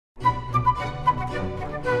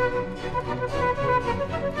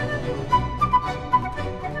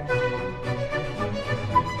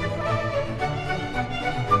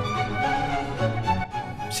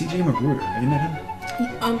CJ Magruder. Have you met him?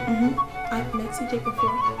 I've met CJ before.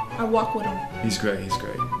 I walk with him. He's great. He's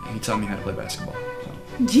great. He taught me how to play basketball. So.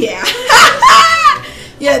 Yeah.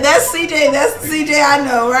 Yeah, that's CJ. That's the CJ I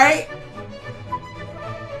know, right?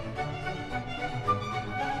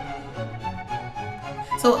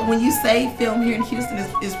 So when you say film here in Houston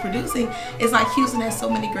is producing, it's like Houston has so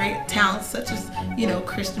many great talents such as, you know,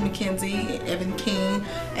 Christian McKenzie, Evan King,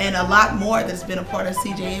 and a lot more that's been a part of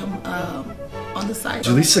CJM on the site.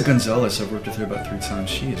 Julissa Gonzalez, I've worked with her about 3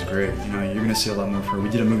 times. She is great. You know, you're going to see a lot more of her. We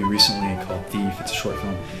did a movie recently called Thief. It's a short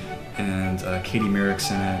film. And Katie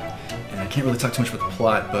Merrick's in it. And I can't really talk too much about the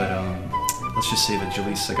plot, but let's just say that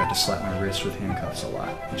Julissa got to slap my wrist with handcuffs a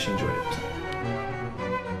lot, and she enjoyed it. So.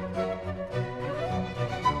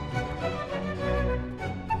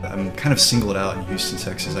 I'm kind of singled out in Houston,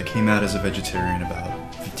 Texas. I came out as a vegetarian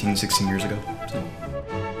about 15, 16 years ago. So.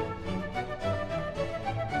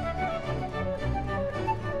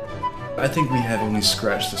 I think we have only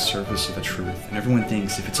scratched the surface of the truth, and everyone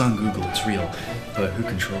thinks if it's on Google, it's real. But who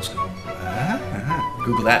controls Google?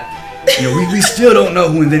 Google that. You know, we still don't know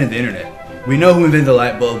who invented the internet. We know who invented the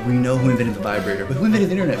light bulb, we know who invented the vibrator, but who invented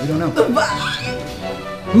the internet? We don't know.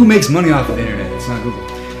 Who makes money off of the internet? It's not Google.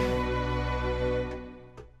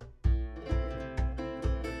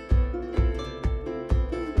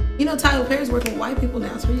 You know, Tyler Perry's working with white people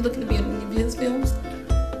now, so are you looking to be in any of his films?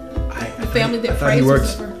 The family that prays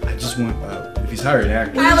for. I just want, if he's hired an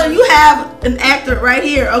actor. Tyler, you have an actor right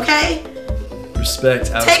here, okay?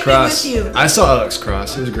 Respect, Alex Take Cross. me with you. I saw Alex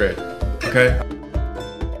Cross, it was great. Okay?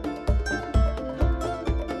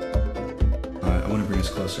 I want to bring us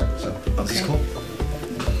closer, so. This is cool.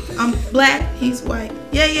 I'm black, he's white.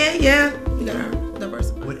 Yeah. We got our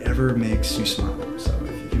diversity. Whatever makes you smile. So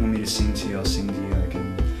if you want me to sing to you, I'll sing to you. I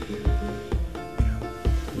can, you know.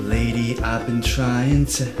 Lady, I've been trying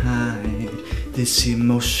to hide this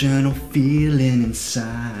emotional feeling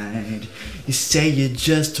inside. You say you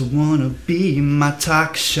just wanna be my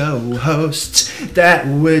talk show host, that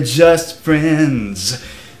we're just friends.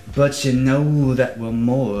 But you know that we're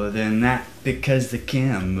more than that, because the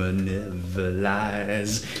camera never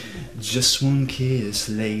lies. Just one kiss,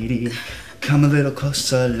 lady. Come a little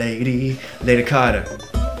closer, lady. Lady Carter.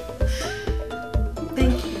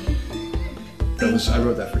 Thank you. I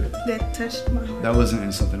wrote that for you. That touched my heart. That wasn't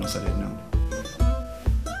in something else I didn't know.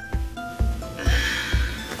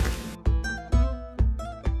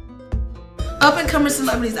 Up and coming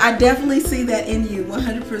celebrities, I definitely see that in you,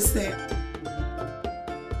 100%.